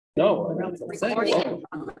No, I'm saying welcome.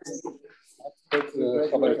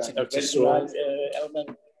 Kitzur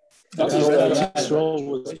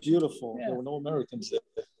was beautiful. There were no Americans there.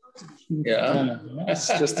 Yeah. It's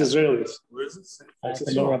just Israelis. Where is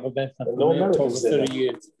it? No Americans there. 30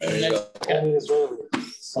 years. There you go. Only Israelis.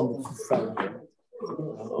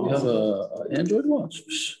 You have an Android watch.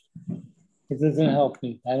 It doesn't help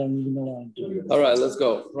me. I don't even know what I'm doing. All right, let's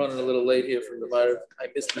go. Running a little late here from the Myra. I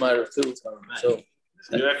missed the Myra too, so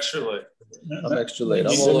You're extra late. I'm extra late.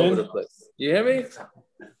 I'm all over the place. You hear me?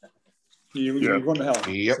 You're going to hell.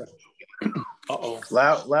 Yep. Uh-oh.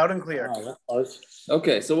 Loud and clear.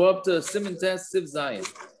 Okay, so we're up to Siman Tes Siv Zion.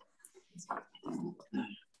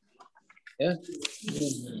 Yeah?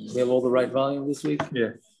 We have all the right volume this week? Yeah.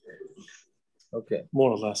 Okay.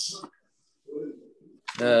 More or less.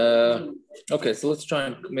 Okay, so let's try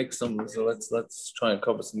and make some. So let's try and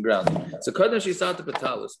cover some ground. So Kaddish Yisata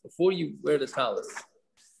Batalis. Before you wear the talis,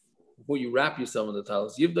 before you wrap yourself in the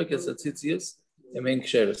talis, Yivdak es tzitzias and main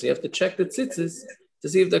ksheres. So you have to check the tzitzis to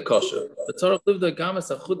see if they're kosher.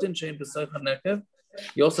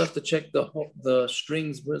 You also have to check the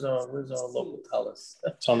strings. Where's our local talis?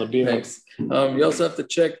 It's on the beam. Thanks. You also have to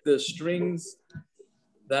check the strings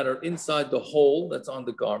that are inside the hole that's on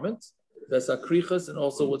the garment. That's akrichas and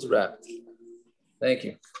also what's wrapped. Thank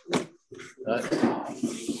you. All right.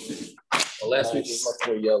 Well, last week was much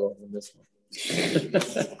more yellow than this one.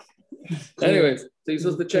 Anyways, so you're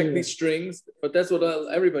supposed to check these strings, but that's what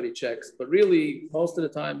everybody checks. But really, most of the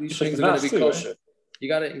time, these strings are going to be kosher.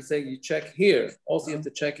 You check here. Also, you have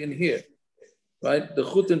to check in here, right? The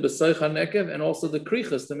chutin b'soich hanekev and also the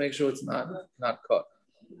krichas to make sure it's not cut.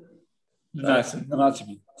 The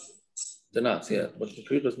knots, yeah. What the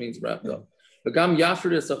krichas means wrapped up. But gam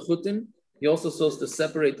yafrid is a chutin. You're also supposed to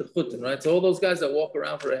separate the chutin, right? So all those guys that walk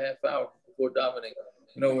around for a half hour before davening,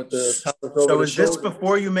 with the top over So the is shoulder. this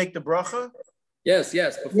before you make the bracha? Yes,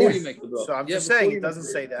 before you make the bracha. So I'm just saying, it doesn't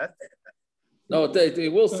say that. No,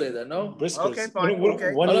 it will say that, no? Okay, fine.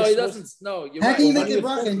 Okay. Oh, no, it doesn't. No, you're How right. can you make the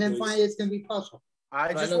bracha and then find it's going to be kosher?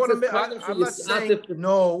 I just want to. I'm not saying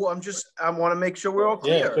no. I want to make sure we're all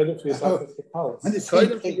clear. Before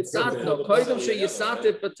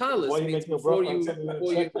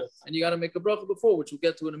you, and you got to make a bracha before, which we'll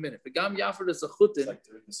get to in a minute. But gam yafred is a chutin,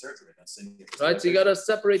 right? So you got to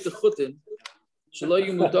separate the chutin. So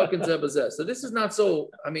this is not so.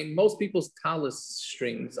 I mean, most people's talis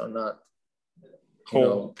strings are not,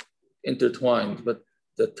 intertwined, but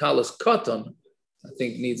the talis cotton, I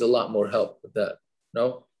think, needs a lot more help with that.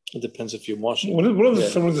 No, it depends if you wash it. What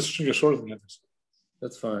if some of the string is shorter than the others?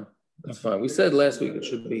 That's fine. That's fine. We said last week it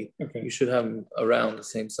should be. Okay. You should have them around the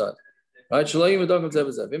same size. Right? But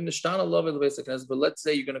let's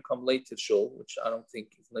say you're going to come late to shul, which I don't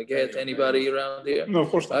think is negate to anybody around here. No, of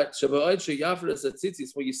course not. Right? Where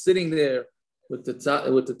you're sitting there with the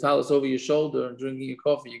talis over your shoulder and drinking your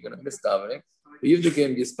coffee, you're going to miss davening.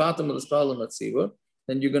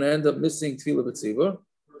 Then you're going to end up missing tefillah b'tzibur.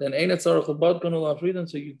 Then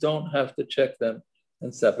so you don't have to check them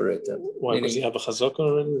and separate them. Why? Because you have a chazaka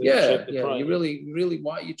already? Yeah. You really,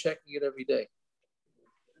 why are you checking it every day?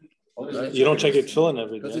 Right? You don't check your tefillin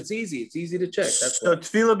every day. Because it's easy. It's easy to check. That's so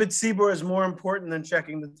tefillah b'tzibur is more important than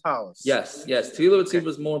checking the talis. Yes. Tefillah b'tzibur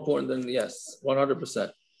is more important than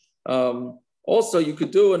 100%. Also, you could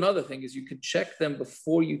do another thing is you could check them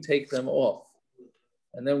before you take them off,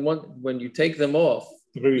 and then when you take them off,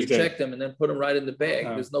 you check them and then put them right in the bag.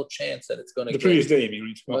 There's no chance that it's going to. The previous day, you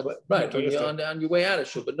mean? Right, on your way out of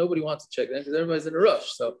shul, but nobody wants to check them because everybody's in a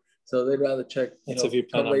rush. So they'd rather check. That's if you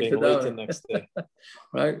plan on being late the next day.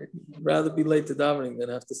 Right, rather be late to davening than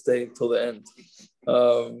have to stay till the end.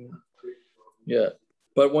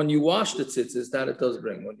 But when you wash the tzitzis, that it does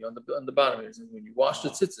bring. When you're on the bottom here, when you wash the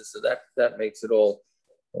tzitzis, so that makes it all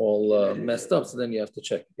messed up. So then you have to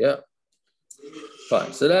check it. Yeah.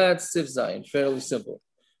 Fine. So that's Sif Zayin, fairly simple.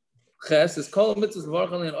 Ches is called mitzvahs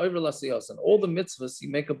v'varchan and over lasiyasan. All the mitzvahs,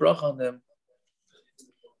 you make a bracha on them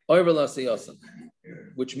over lasiyasan,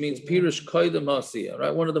 which means pirish koydem hasiyah,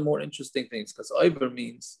 right? One of the more interesting things, because over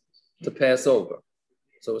means to pass over.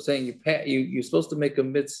 So we're saying you're supposed to make a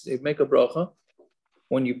bracha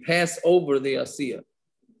when you pass over the asiyah,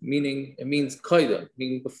 meaning it means koydem,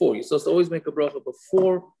 meaning before. You're supposed to always make a bracha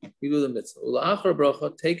before you do the mitzvah. Ula'achar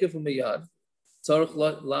bracha, take it from a yad.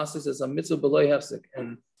 Tzarech lasis is a mitzvah b'lo hefsek,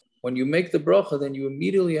 and when you make the bracha, then you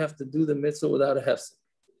immediately have to do the mitzvah without a hefsek.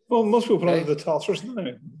 Well, most people put on the talis first, and then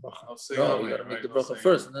they make the bracha. No, you got to make the bracha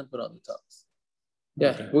first and then put on the talis.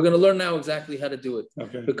 Yeah, we're going to learn now exactly how to do it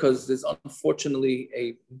because there's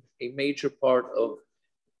unfortunately a major part of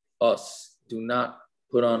us do not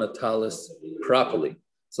put on a talis properly.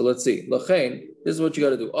 So let's see. Lachain, this is what you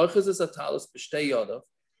got to do. Archaz is a talis b'shtei yadav.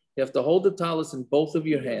 You have to hold the talis in both of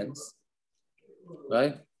your hands,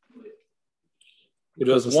 right?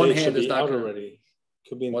 Because one hand is not already.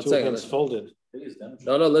 Could be in two hands folded.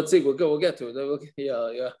 No, let's see. We'll get to it.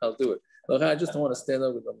 Yeah, I'll do it. Look, I just don't want to stand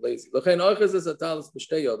up because I'm lazy. Look, you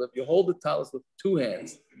hold the talis with two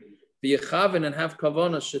hands. And have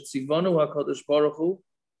kavana shetzivanu hakadosh baruch hu.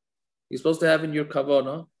 You're supposed to have in your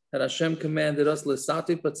kavana that Hashem commanded us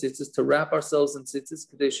lesati patzitzis to wrap ourselves in tzitzis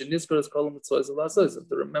kadesh nizkar kolam mitzvahs alasos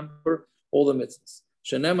to remember all the mitzvahs.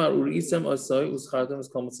 Shenemar urisem asay uschartem es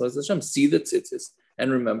kol mitzvahs Hashem. See the tzitzis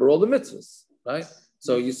and remember all the mitzvahs, right?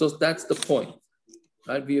 So that's the point,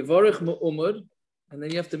 right? V'yavarich mu'umad. And then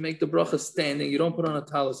you have to make the bracha standing. You don't put on a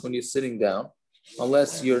talis when you're sitting down,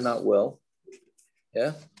 unless you're not well.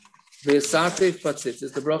 Yeah. V'yasatef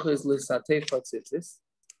patzitzis. The bracha is l'satef patzitzis.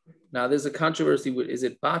 Now there's a controversy with, is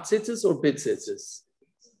it batzitzis or bitzitzis?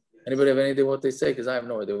 Anybody have any idea what they say? Because I have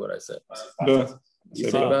no idea what I said. Ba. You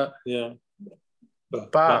say ba? Yeah.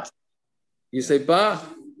 Ba. You say ba?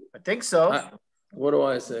 I think so. What do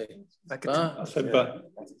I say? Ba? I said ba.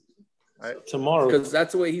 Tomorrow. Because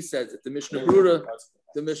that's the way he says it. The Mishnah Berurah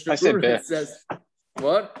says,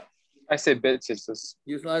 what? I say bitzitzis.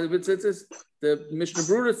 You say bitzitzis? The Mishnah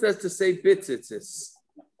Berurah says to say bitzitzis.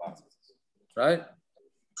 Right?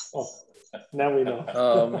 Oh, now we know.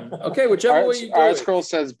 Okay, whichever way you do Our it. scroll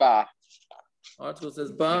says ba. Our scroll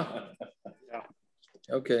says ba? Yeah.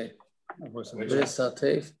 Okay. What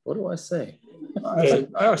do I say?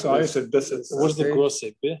 I said bitzitzis. What does the girl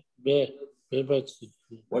say? Be?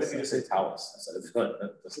 What if you just say talis?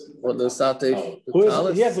 What the satef?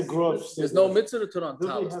 He has a grove. There's no mitzvah to put on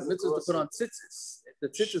talis. The mitzvah is to put on tzitzis. The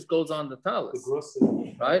tzitzis goes on the talis,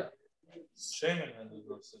 right?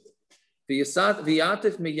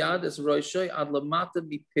 V'yatif miyad es roishay ad lamata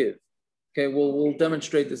mipiv. Okay, we'll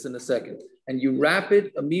demonstrate this in a second. And you wrap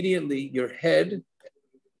it immediately, your head,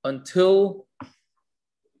 until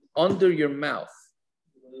under your mouth.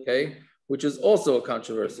 Okay, which is also a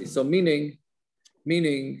controversy. So meaning, here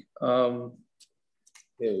we go.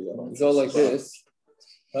 You go like this,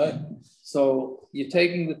 right? So you're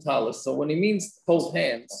taking the talis. So when he means both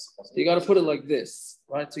hands, you got to put it like this,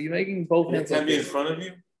 right? So you're making both hands. It can't be in front of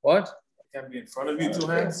you. What? It can't be in front of you, two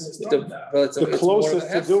hands. The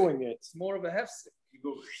closest to doing it. It's more of a hefsek.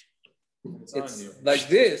 It's you. like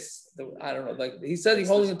this. I don't know. Like he said, he's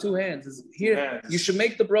holding in two hands. Is here, you should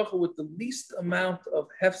make the bracha with the least amount of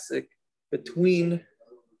hefsek between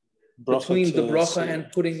the bracha and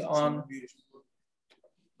putting on.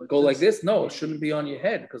 Go like this? No, it shouldn't be on your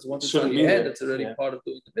head because once it's on your head, it's already part of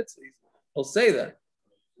doing the mitzvah. He'll say that,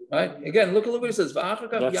 right? Again, look what he says. That's the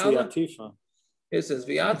atifa. It says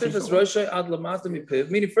v'yatif es roshei ad lamata mipiv.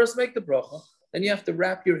 Meaning, first make the bracha, then you have to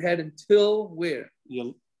wrap your head until where?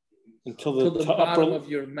 Until the bottom of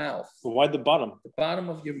your mouth. Why the bottom? The bottom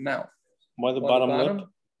of your mouth. Why the bottom lip?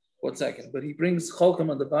 1 second. But he brings cholkim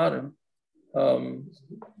on the bottom.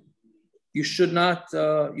 You should not.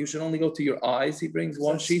 You should only go to your eyes. He brings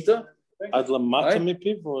one shita. Ad lamata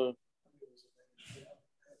mipiv or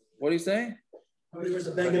what are you saying? There's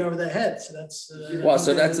a banging over their head, so that's.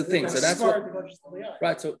 So that's the thing. So that's what.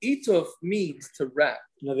 Right. So ituf means to wrap.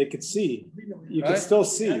 No, they could see. You can still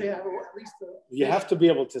see. You have to be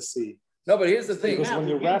able to see. No, but here's the thing. Because when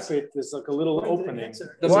you wrap it, there's like a little opening.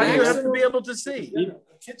 Why do you have to be able to see?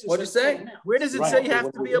 What do you say? Where does it say you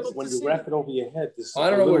have to be able to see? When you wrap it over your head,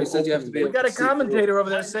 I don't know where he says you have to be able to see. We got a commentator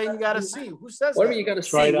over there saying you got to see. Who says that? What do you mean you got to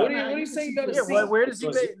see? What do you say you got to see? Where does he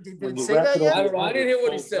did it say that yet? I don't know. I didn't hear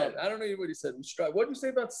what he said. I don't know what he said. What did you say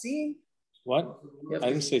about seeing? What? I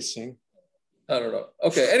didn't say sing. I don't know.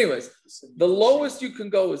 Okay, anyways, the lowest you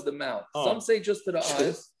can go is the mouth. Some say just to the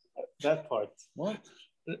eyes. That part. What?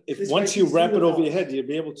 If once you wrap it over your head, you'll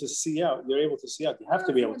be able to see out. You're able to see out. You have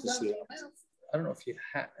to be able to see out. I don't know if you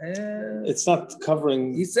have. It's not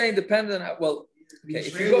covering. He's saying dependent on how, well, okay,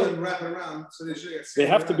 if you go and wrap it around, so they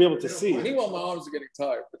have to be able to see. Meanwhile, my arms are getting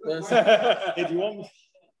tired. Hey, do you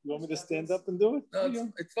want me to stand up and do it? No,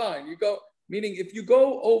 it's fine. You go, meaning if you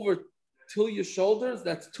go over till your shoulders,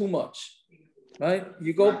 that's too much. Right?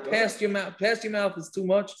 You go past your mouth. Past your mouth is too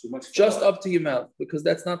much. Just up to your mouth, because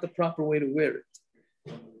that's not the proper way to wear it.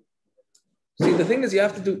 See, the thing is, you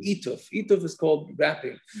have to do ituf. Ituf is called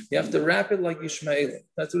wrapping. You have to wrap it like Yishmael.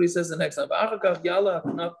 That's what he says the next time.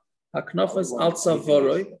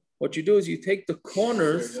 What you do is you take the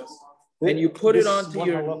corners and you put it onto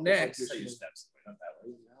your neck.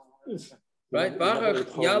 Right?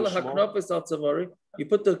 You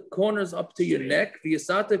put the corners up to your neck.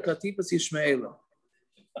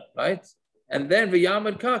 Right? And then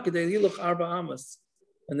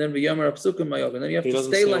and then v'yomer apsukim mayog, and then you have He to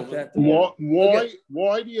doesn't stay say like over. that.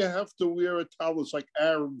 Why do you have to wear a talus like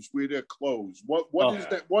Arabs wear their clothes? What is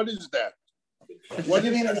that? What is that? What do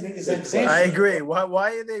you mean? I agree. Why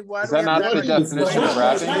are they? Why Is do we that have not the definition of It's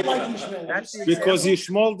wrapping? not like Yishmael. That's the Because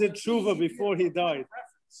example. Yishmael did tshuva before he died.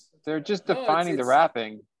 They're just No, defining the it's-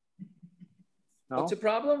 wrapping. No, What's your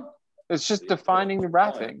problem? it's just defining the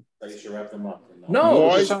wrapping. You should wrap them up. No,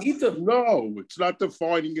 Why? it's ita. No, it's not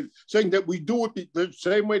defining it. Saying that we do it the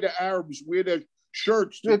same way the Arabs wear their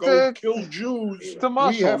shirts to It's go a- kill Jews. It's a We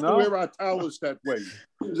muscle, have to no? wear our talus that way.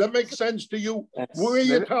 Does that make sense to you? Wear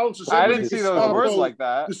your talus the same I way didn't the see those Gestapo- words like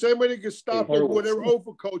that. The same way the Gestapo wear their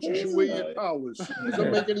overcoats, you should wear your talus. Does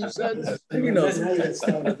that make any sense? You know.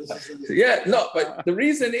 Yeah, no, but the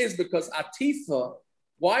reason is because atifa.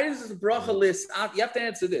 Why is this bracha list? You have to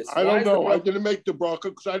answer this. I Why don't is the know. I bracha- didn't make the bracha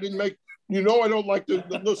because I didn't make. You know, I don't like the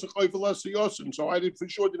nusach yosin, so I did for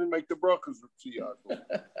sure didn't make the brachas with Siyah.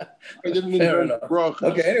 I didn't Fair invent enough. brachas.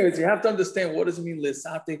 Okay, anyways, you have to understand what does it mean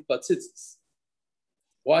lisatif batzitzis.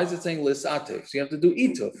 Why is it saying lisatif? So you have to do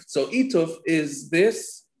ituf. So ituf is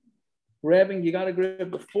this grabbing. You got to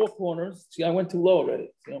grab the four corners. See, I went too low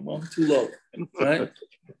already. See, I'm too low, right?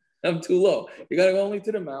 I'm too low. You got to go only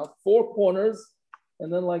to the mouth. Four corners.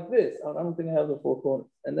 And then like this. I don't think I have the four corners.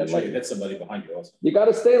 And then like you hit somebody behind you also. you got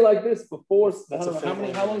to stay like this before. I That's don't know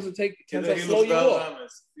a how long does it take? Depends how slow you walk.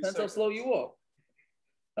 Depends how slow you walk.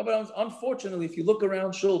 No, but unfortunately, if you look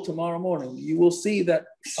around Shul tomorrow morning, you will see that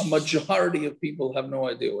a majority of people have no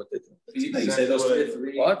idea what they do. You say those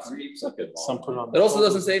three. What? Some put on. It also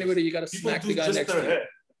doesn't say anybody you got to smack the guy next to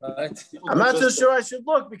you. Right? I'm not so sure I should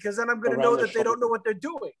look because then I'm going to know that they don't know what they're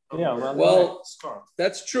doing. Yeah, Well,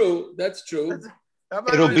 that's true. That's true.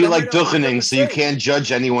 It'll be like duchening, so you can't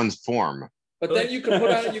judge anyone's form. But then you can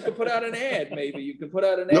put out an ad, maybe. You can put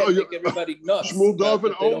out an ad, No, make everybody nuts. Shmuel that Dovin they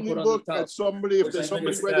don't only put on the looked top. at somebody if there's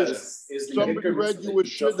somebody read it. Somebody read you a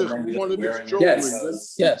shidduch from one of his children.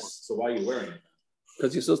 Yes. So why are you wearing it?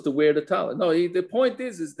 Because you're supposed to wear the talent. No, the point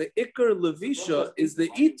is the ikar levisha is the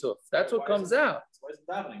ituf. That's what comes out. Why is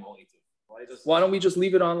davening all ituf? Why don't we just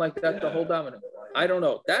leave it on like that the whole davening? I don't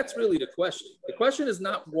know. That's really the question. The question is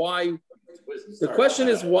not why. The question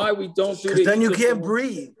is why we don't do the. Then you can't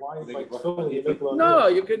breathe. No,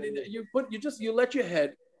 you can. You let your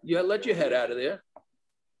head. You let your head out of there.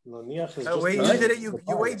 Wait, you did it. You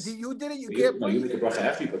did it. You can't No, you breathe. make the bracha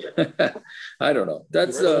after you put it. I don't know.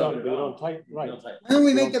 That's They don't type right. When do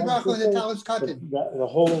we make the bracha when the talus cutted? The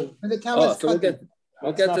whole. When the talus so we'll cutted?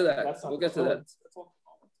 get to that. We'll get to that.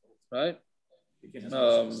 Right.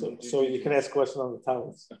 So you can ask questions on the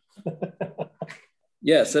talus.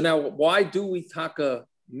 Yeah. So now, why do we taka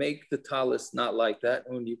make the talus not like that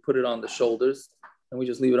when you put it on the shoulders and we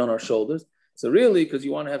just leave it on our shoulders? So really, because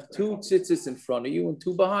you want to have two tzitzis in front of you and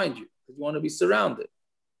two behind you, because you want to be surrounded,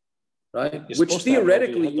 right? You're Which supposed to have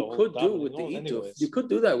theoretically over your you head could the do whole with the davening, ituf. anyways. You could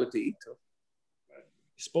do that with the ituf. You're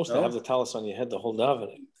supposed to have the talus on your head the whole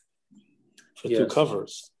davening for Yes. two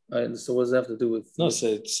covers. And so what does that have to do with? No, so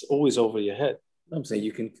it's always over your head. I'm saying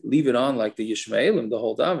you can leave it on like the Yishmaelim the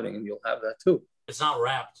whole davening, and you'll have that too. It's not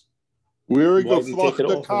wrapped. Wearing Why a do you flock take it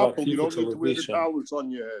the off about couple, you people don't to need to wear the Levisha? talus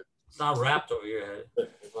on your head. It's not wrapped over your head.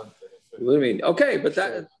 What do you mean? Okay, but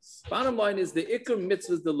that bottom line is the ikar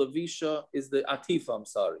mitzvah is the levisha, is the atifa. I'm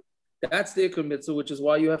sorry, that's the ikar mitzvah, which is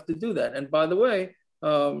why you have to do that. And by the way,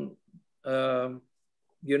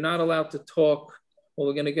 you're not allowed to talk. Well,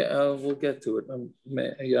 we'll get to it. I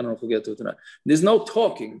don't know if we'll get to it tonight. There's no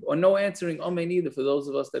talking or no answering amen either for those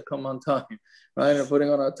of us that come on time, right? Or putting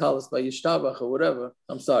on our talis by Yishtabach or whatever.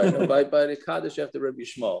 I'm sorry, no, by the Kaddish after Rabbi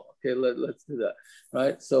Shmuel. Okay, let's do that,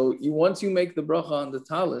 right? So once you make the bracha on the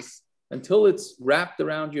talis, until it's wrapped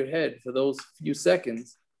around your head for those few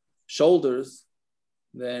seconds, shoulders,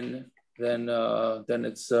 then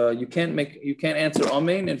it's you can't answer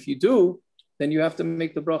amen. And if you do, then you have to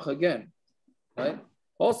make the bracha again. Right.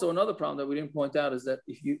 Also, another problem that we didn't point out is that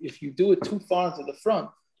if you do it too far to the front,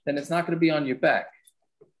 then it's not going to be on your back.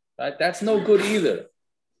 Right. That's no good either.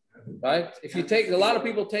 Right. If you take a lot of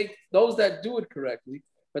people take those that do it correctly,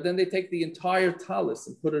 but then they take the entire talus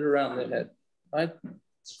and put it around their head. Right.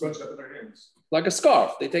 Scrunch up with their hands. Like a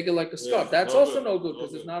scarf. They take it like a scarf. Yeah, That's also no good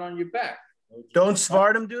because it's not on your back. Don't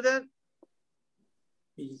Svardim do that?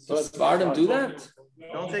 Does Svardim do that?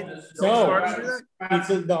 Don't they? No. Svardim do that? He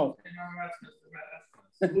said no.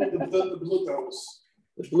 The blue talus.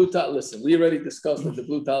 The blue talus. Listen, we already discussed that the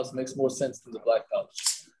blue talus makes more sense than the black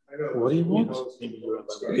talus. What do you want?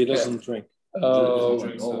 He doesn't drink.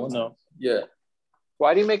 Oh no. Yeah.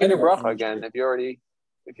 Why do you make a new Anyway. bracha again if you already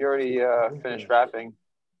finished wrapping?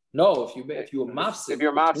 No, if you're mafsik. If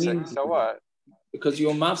you're mopsing, so what? because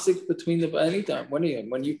you're mafsik between the anytime. When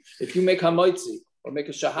you if you make hamoitzi or make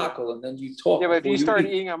a shahakal and then you talk. Yeah, but if you start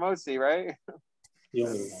eating hamotzi, right? You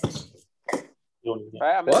only want.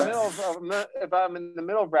 Right, I'm in the middle of if I'm in the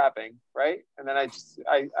middle of wrapping, right, and then I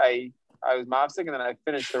was mopsing and then I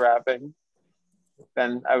finished the wrapping,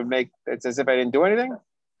 then I would make it's as if I didn't do anything.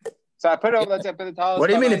 So I put it over. Let's say I put the towel. What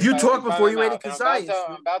do you mean? If you talk before you ate a kazai,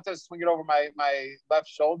 I'm about to swing it over my left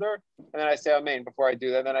shoulder, and then I say amen before I do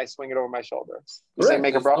that. Then I swing it over my shoulder. You say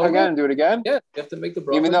make a bracha again and do it again. Yeah, you have to make the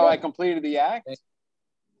bracha. Even though I completed the act.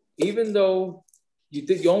 Even though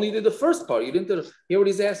you only did the first part. You didn't do the. Hear what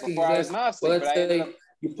he's asking? Before he's asking, well, let's say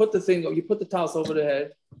you put the towels over the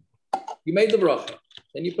head. You made the bracha.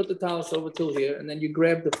 Then you put the towels over till here, and then you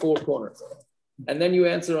grab the four corners, and then you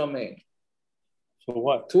answer amen. For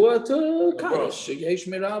what? To Kaddish, Yesh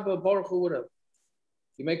Mirabah, Baruch, whatever.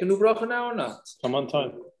 You make a new bracha now or not? Come on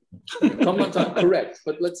time. Come on time, correct.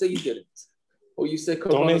 But let's say you didn't. Or you say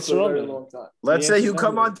come on for a very long time. Let's say you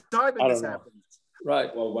come on time and this happens.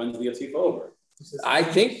 Right. Well, when's the Atifa over? I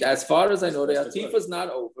think, as far as I know, the Atifa is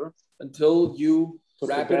not over until you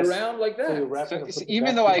wrap it around like that. So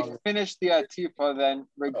even though I finished the Atifa, then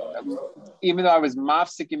even though I was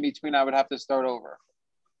mafsik in between, I would have to start over.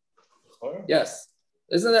 Yes.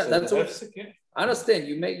 Isn't that that's what I understand?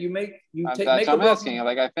 I'm asking.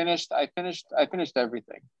 Like I finished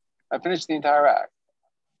everything. I finished the entire act.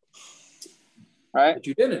 Right? But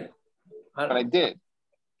you didn't. But I did.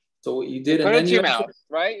 So what you did, put and it then to your mouth,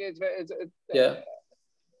 right? It's yeah.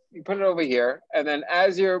 You put it over here, and then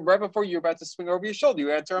as you're right before you're about to swing over your shoulder,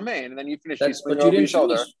 you answer amen, and then you finish. You swing over your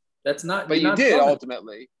shoulder. Finish. That's not. But you did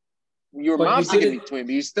ultimately. You were mopsing in between,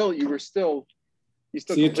 but you still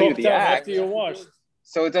completed the act after you washed.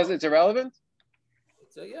 So it's irrelevant.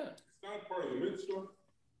 So yeah. It's not part of the mitzvah.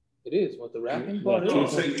 It is what the wrapping part No, I'm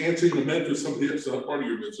is. saying answering the men to somebody else is not part of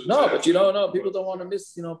your mitzvah. No, but you don't know. People don't want to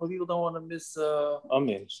miss. People don't want to miss.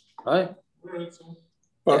 Amen. Right.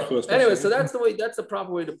 Yeah. Anyway, so that's the way. That's the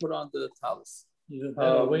proper way to put on the talis. You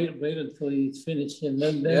better wait until he's finished and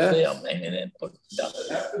then say amen and then put it down. Does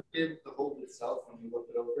it have to give the hold itself when you look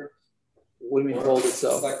it over? What do you mean hold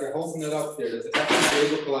itself? It's like you're holding it up there. Does it have to be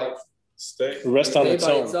able to like stay rest on its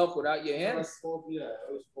own? Itself without your hands? Yeah, it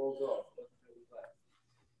always falls off.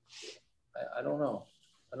 I don't know.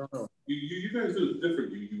 You guys do it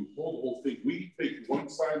different. You hold the whole thing. We take one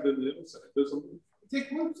side, then the other side. Doesn't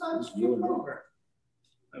take one side, screw it over.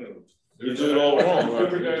 I don't know. You do it all wrong.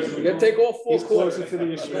 Right? You gotta take all four corners. Closer to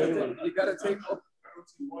the Israeli. You gotta take.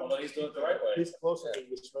 Well, he's doing it the right way. He's closer to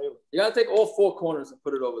the Israeli. You gotta take all four corners and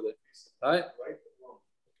put it over there. All right.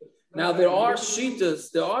 Now there are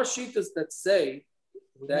shitas that say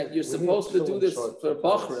that you're supposed to do this for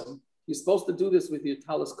Bachrim. You're supposed to do this with your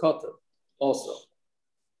talis kata also.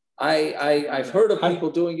 I've heard of people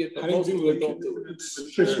doing it, but most people don't do it.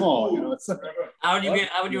 It's too small, you know. How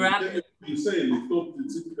would you wrap it? You say you thought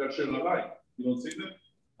it's you don't say that?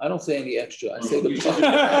 I don't say any extra. I say the You should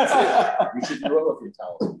do it with your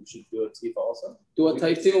towel. You should do a tifa also. do a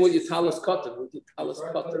tifa with your talis kata. With your talis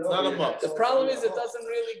kata. Not a must. The problem is it doesn't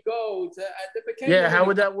really go to at the Yeah, how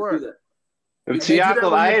would that work?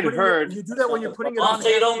 Yaakov, I had heard. You do that when you're putting it Oh, on. so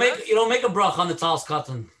you don't make a brach on the talis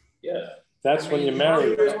cotton. Yeah. That's when you're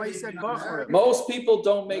married. That's why you said bachrim. Most people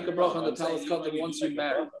don't make a brach on the talis katan once you're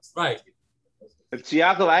married. Right.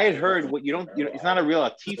 Yaakov, I had heard what you don't. It's not a real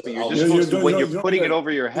atifa. You're just supposed to when you're putting it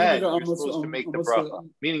over your head. You're supposed to make the bracha.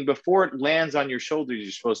 Meaning before it lands on your shoulders,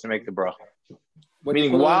 you're supposed to make the bracha.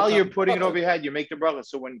 Meaning while you're putting it over your head, you make the bracha.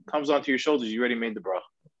 So when it comes onto your shoulders, you already made the bracha.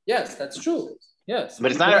 Yes, that's true. Yes,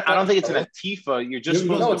 but it's not. I don't think it's an atifa. You're just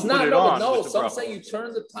supposed to put it on. No, some say you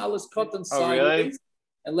turn the talis katan sideways. Oh, really?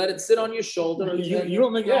 And let it sit on your shoulder. You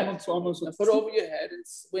don't make it almost and put it over your head and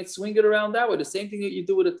swing it around that way. The same thing that you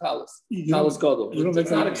do with a talis. Talis gadol. You don't make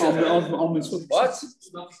it what?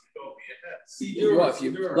 If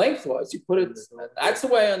you lengthwise, you put it. That's the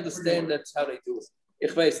way I understand. That's how they do it.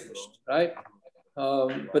 Ich weiß nicht, right?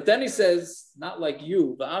 But then he says, not like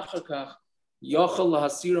you. After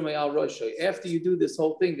you do this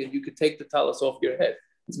whole thing, then you could take the talis off your head.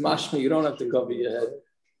 It's mashma. You don't have to cover your head.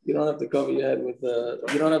 You don't have to cover your head with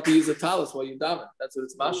you don't have to use a talis while you daven. That's what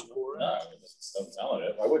it's mashma.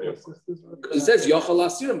 Why would you? He says yochel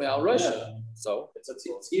asir me'al rosha. So it's a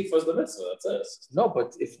tifa the mitzvah. That's it. No,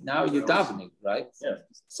 but if now you're davening, right? Yeah.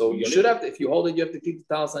 So you should have to. If you hold it, you have to keep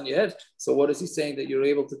the talis on your head. So what is he saying that you're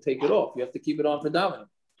able to take it off? You have to keep it on for davening.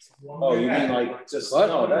 Oh, you mean like just what?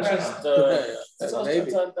 No, that's just that's all maybe.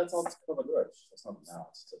 That's all from the bridge. That's not now.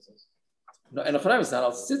 No, and it's not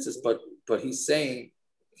al tzitzis, but he's saying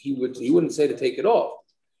he wouldn't say to take it off.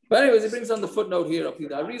 But anyways, he brings on the footnote here of the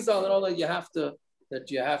Arizal and all that. You have to that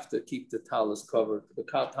you have to keep the talus covered, the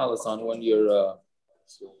talus on when you're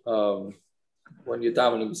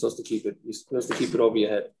davening. You're supposed to keep it. You're supposed to keep it over your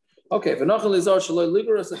head. Okay.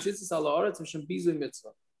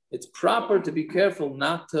 It's proper to be careful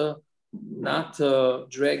not to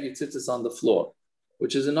drag your tzitzis on the floor,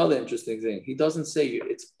 which is another interesting thing. He doesn't say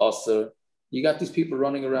it's usher. You got these people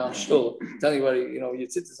running around shul telling everybody, your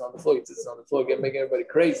tzitzis on the floor, making everybody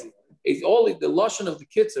crazy. It's all the lashon of the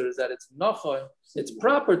Kitzur is that it's nachon. It's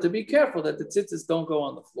proper to be careful that the tzitzis don't go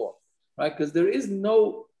on the floor, right? Because there is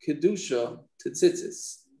no kedusha to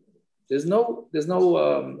tzitzis. There's no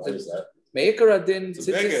me'ikar adin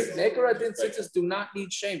tzitzis do not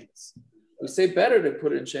need shameless. We say better to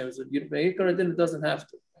put it in shameless. Me'ikar adin doesn't have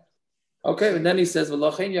to. Okay, and then he says,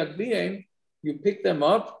 you pick them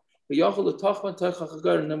up. And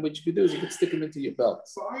then what you could do is you could stick them into your belt,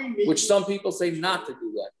 which some people say not to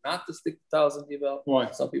do that, not to stick the towels into your belt. Why?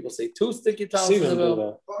 Some people say to stick your towels in the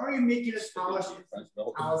belt. Why are you making a towel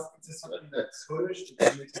into something that's hoodish?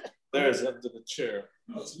 There's under the chair.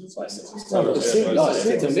 It's a mitzvah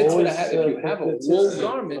to have. If you have a wool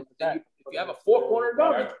garment, if you have a four-corner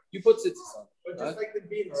garment, you put tzitzis on. But just like the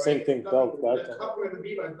beaver, Same right? thing, belt. The cover of the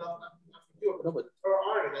beaver has nothing to do with it. No, but or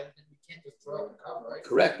on it, and you can't just throw it in the cover, right?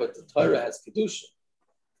 Correct, but the Torah has kedusha.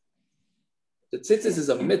 The tzitzis is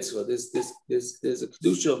a mitzvah. There's a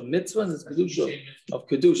kedusha of mitzvah and there's kedusha of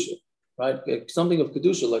kedusha, right? Something of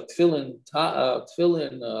kedusha like tefillin,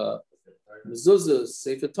 mezuzah,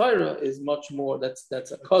 sefer Torah is much more. That's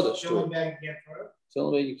a kaddish. Tefillin bag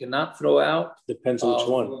you cannot throw out. Depends on which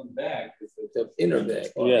one. The inner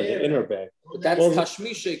bag. Yeah, the inner bag. But that's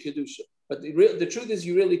tashmishe kedusha. But the truth is,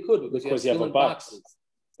 you really could because you have tefillin boxes.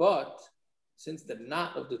 But since the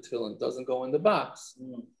knot of the tefillin doesn't go in the box,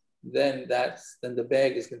 then the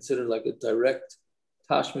bag is considered like a direct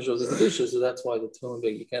tashmish of the kedusha. So that's why the tefillin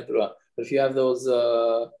bag you can't throw out. But if you have those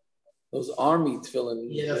army tefillin,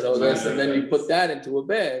 and then you put that into a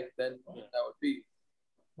bag, then that would be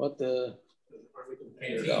what the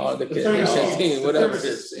canteen, whatever it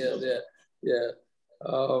is. Yeah.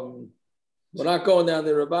 We're not going down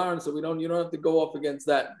the Rabbaran, so you don't have to go up against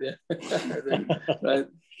that. Yeah. Right?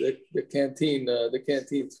 The canteen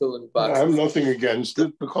tefillin box. I have nothing against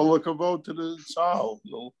it. The color kavod to the tzahal.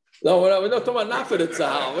 No, we're not talking about not for the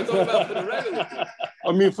tzahal. We're talking about for the regular.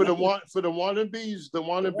 I mean, for the wannabes.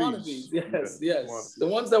 Yes. The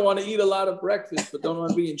ones that want to eat a lot of breakfast but don't want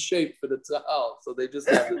to be in shape for the tzahal, so they just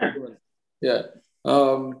have to do it. Yeah.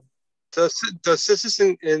 Does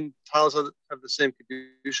tzitzis and towels have the same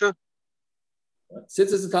kedusha?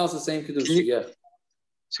 Tzitzis and towels the same kedusha. Yeah.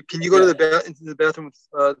 So can you go to into the bathroom with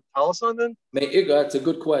talus on then? That's a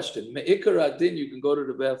good question. Me'ikar adin, you can go to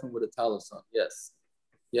the bathroom with a talus on. Yes.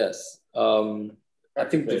 I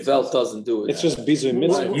think the Velt doesn't do it. It's just bizui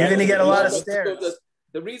mitzvah. You're going to get a lot of stares.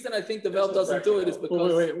 The reason I think the Velt doesn't do it is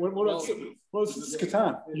because... Wait. What's this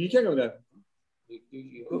katan? You can't go there.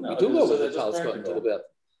 You do go with a talus cut into the bathroom.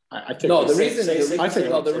 The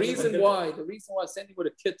reason why sending with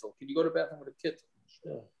a kittel, can you go to the bathroom with a kittel?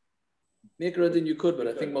 Sure. Mikradin you could, but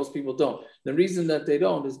I think most people don't. The reason that they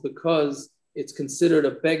don't is because it's considered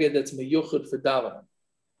a beged that's meyuchad for davening.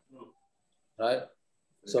 Right?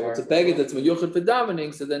 So it's a beged that's meyuchad for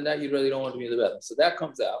davening, so then that you really don't want to be in the bathroom. So that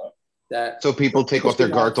comes out. So people take off their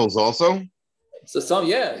gartels also? So some,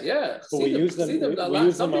 yeah. But we use them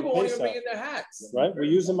some people won't even bring in their hats. Right? We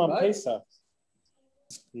use them on Pesach.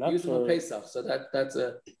 Use them on Pesach. So that's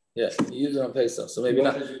a, you use them on Pesach. So maybe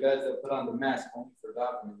not. You guys that put on the mask only for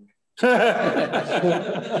davening. I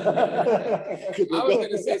was going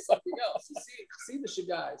to say something else. You see the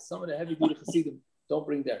guys, some of the heavy duty Hasidim don't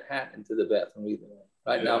bring their hat into the bathroom either.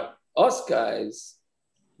 Right now, us guys,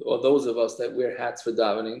 or those of us that wear hats for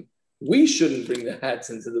davening, we shouldn't bring the hats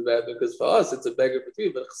into the bathroom because for us it's a beggar for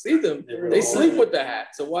you. But Hasidim, they sleep with the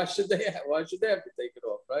hat, so why should they have to take it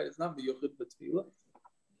off? Right? It's not the yuchid b'tefillah,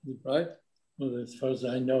 right? Well, as far as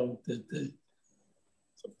I know, the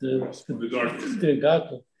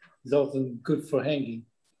gartel is often good for hanging.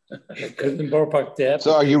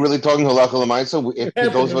 So are you really talking halakha l'maisa? If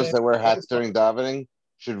those of us that wear hats during davening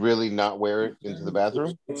should really not wear it into the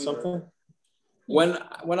bathroom? Something. When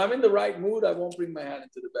I'm in the right mood, I won't bring my hat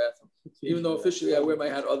into the bathroom. Even though officially I wear my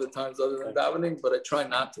hat other times other than davening, but I try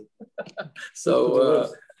not to.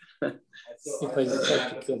 So. If I decide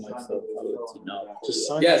to kill myself, I'll let you know.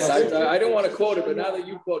 Yes, I don't want to quote it, but now that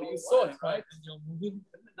you quote it, you saw it, right?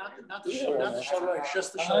 Not the shalyat,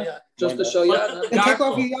 just the shalyat. Just the shalyat. Take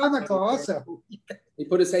off your yarmulke also. He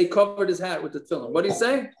covered his hat with the tefillin. What do you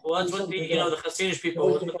say? Well, that's what the Hasidic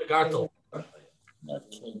people with the gartel.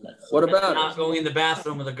 What about not going in the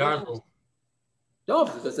bathroom with a gartel? No,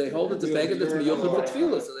 because they hold it to beggar that's miyuchad with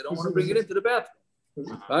tefillah, so they don't want to bring it into the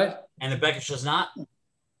bathroom, right? And the beggar is not,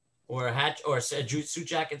 or a hatch, or a suit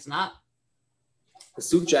jacket's not. The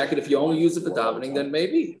suit jacket, if you only use it for davening, then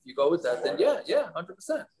maybe. If you go with that, then yeah,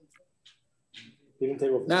 100%.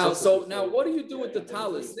 Now, what do you do with the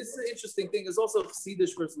talis? This is an interesting thing. There's also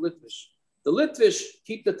Chassidish versus Litvish. The Litvish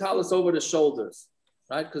keep the talis over the shoulders,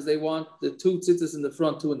 right? Because they want the 2 tzitzis in the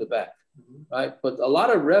front, 2 in the back, right? But a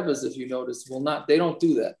lot of Rebbe's, if you notice, will not. They don't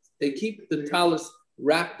do that. They keep the talis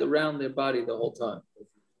wrapped around their body the whole time,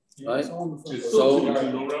 right? So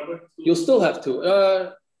you'll still have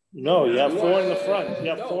 2. No, you have 4 in the front.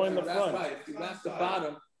 You have 4 in the front. Right. If you wrap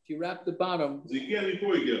the bottom,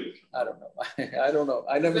 I don't know. I don't know.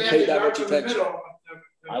 I never paid that much attention.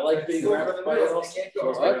 I like being wrapped in the middle.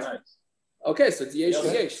 What? Okay, so it's yesh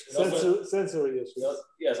v'yesh. Sensory issue.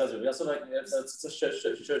 Yes, that's what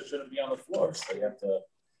shouldn't be on the floor. So you have to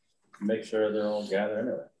make sure they're all gathered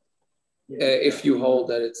anyway. If you hold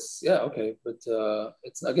that, it's okay, but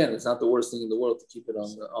it's not the worst thing in the world to keep it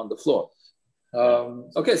on the floor.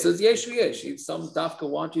 Okay, so it's yesh v'yesh. Some dafka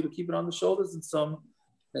want you to keep it on the shoulders, and some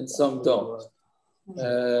don't.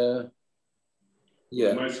 Yeah.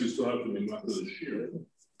 You still have to be not to the shear.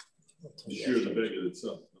 The shear of the beggar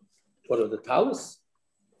itself. What are the talis?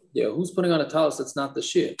 Yeah, who's putting on a talis that's not the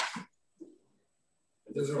shear?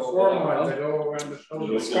 There's a form that go around the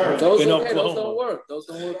shoulders. Those don't work. Those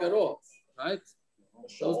don't work at all, right?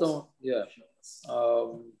 Those don't. Yeah.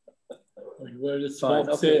 Fine.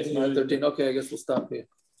 Okay, 9:13. Okay, I guess we'll stop here.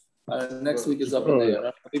 Next week is up in there.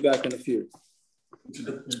 I'll be back in a few.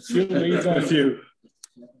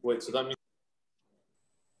 Wait, so that means.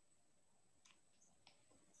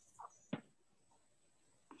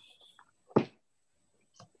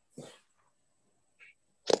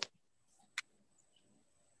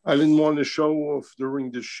 I didn't want to show off during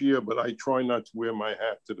this year, but I try not to wear my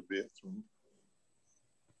hat to the bathroom.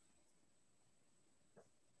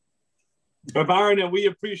 Baron, and we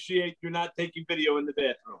appreciate you not taking video in the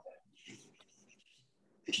bathroom.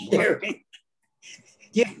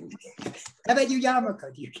 Yeah. How about you,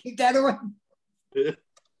 yarmulke? Do you keep that on?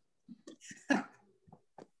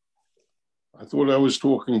 I thought I was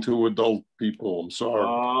talking to adult people. I'm sorry.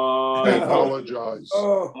 Oh, I apologize.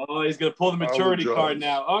 Oh, he's going to pull the maturity card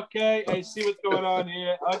now. Okay, I see what's going on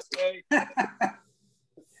here. Okay.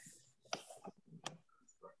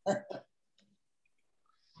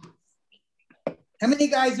 How many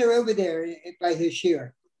guys are over there by his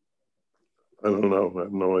share? I don't know. I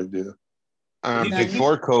have no idea.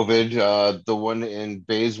 Before COVID, the one in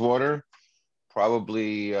Bayswater,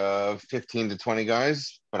 probably 15 to 20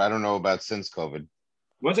 guys, but I don't know about since COVID.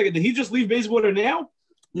 1 second, did he just leave Bayswater now?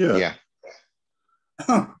 Yeah.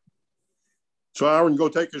 So Aaron, go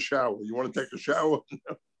take a shower. You want to take a shower?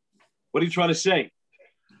 What are you trying to say?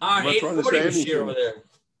 I'm not trying to say anything over there.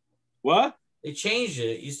 What? They changed it.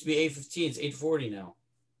 It used to be 8:15. It's 8:40 now.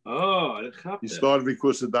 Oh, I didn't copy He started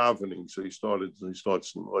because of davening, so he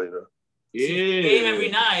starts later. Yeah. If you came every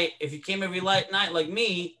night, if you came every night like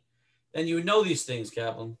me, then you would know these things,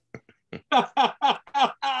 Kaplan.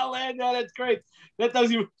 Lando, that's great. That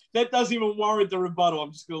doesn't even warrant the rebuttal.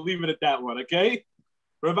 I'm just going to leave it at that one, okay?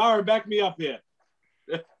 Ravara, back me up here.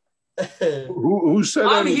 Who said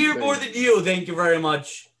I'm anything? here more than you. Thank you very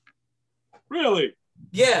much. Really?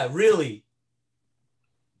 Yeah, really.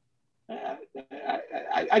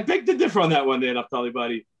 I beg to differ on that one there, Naftali,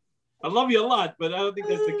 buddy. I love you a lot, but I don't think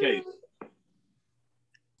that's the case.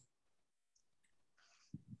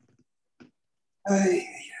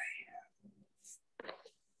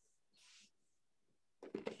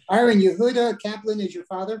 Aaron, Yehuda Kaplan is your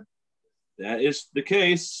father? That is the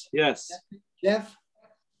case, yes. Jeff,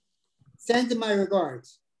 send him my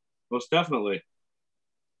regards. Most definitely.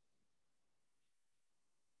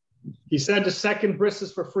 He said the second bris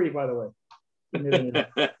is for free, by the way.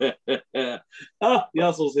 Oh,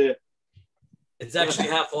 Yussel's here. It's actually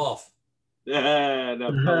half off.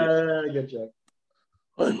 No, good job.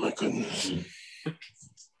 Oh my goodness.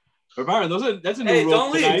 Byron, that's a new hey, rule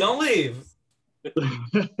don't tonight. leave.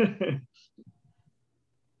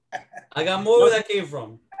 I got more where that came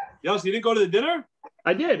from. Yos, you didn't go to the dinner?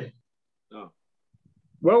 I did. Oh.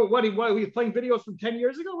 Well, what he was playing videos from 10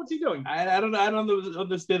 years ago? What's he doing? I don't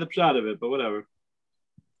understand the shot of it, but whatever.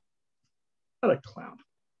 What a clown.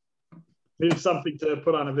 Needed something to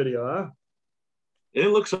put on a video, huh? It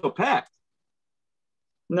didn't look so packed.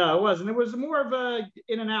 No, it wasn't. It was more of a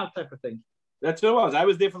in and out type of thing. That's what it was. I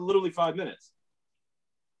was there for literally 5 minutes.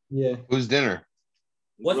 Yeah. Who's dinner?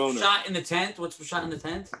 What's shot in the tent? What's shot in the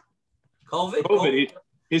tent? COVID? COVID.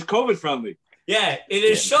 He's COVID friendly. Yeah, in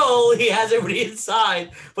his show, he has everybody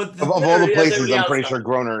inside. But Of all the places, I'm pretty sure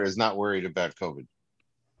Groner is not worried about COVID.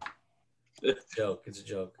 It's a joke. It's a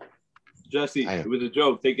joke. Jesse, it was a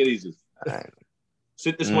joke. Take it easy.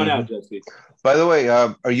 Sit this one out, Jesse. By the way,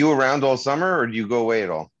 are you around all summer or do you go away at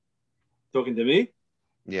all? Talking to me?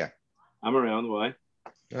 Yeah. I'm around. Why?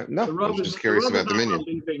 No, I'm just curious about the minion.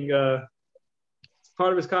 Leaving,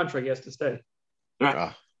 part of his contract, he has to stay.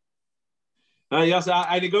 Right. Yes,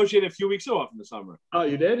 I negotiated a few weeks off in the summer. Oh,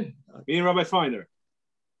 you did? Me and Rabbi Feiner.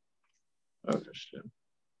 Oh, shit.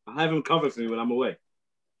 I'll have him cover for me when I'm away.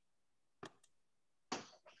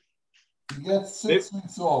 You get 6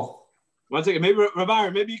 weeks off. One second, maybe Rabbi,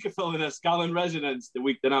 maybe you can fill in a Scotland residence the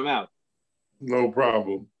week that I'm out. No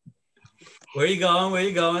problem. Where you going? Where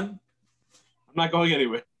you going? I'm not going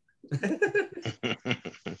anywhere.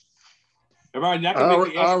 Aaron,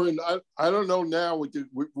 I don't know now.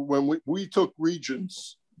 When we took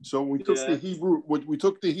regents, so we took the Hebrew. We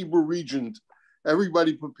took the Hebrew regent.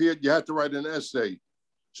 Everybody prepared. You had to write an essay.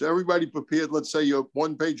 So everybody prepared. Let's say your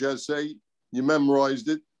one-page essay. You memorized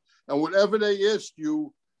it, and whatever they asked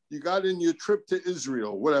you, you got in your trip to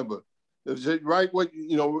Israel. Whatever. Write what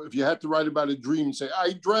if you had to write about a dream, say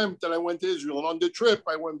I dreamt that I went to Israel, and on the trip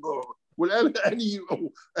I went. Blah. Whatever any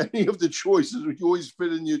of the choices, you always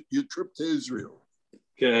fit in your trip to Israel.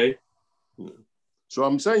 Okay. So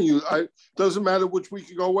I'm saying doesn't matter which week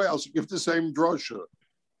you go away, I'll give the same drasha.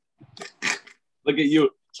 Look at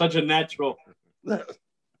you, such a natural.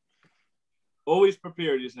 Always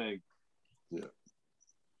prepared, you're saying. Yeah.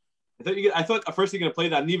 I thought at first you're gonna play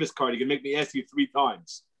that Nevis card. You can make me ask you 3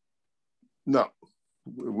 times. No,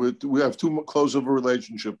 we have too close of a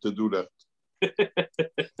relationship to do that.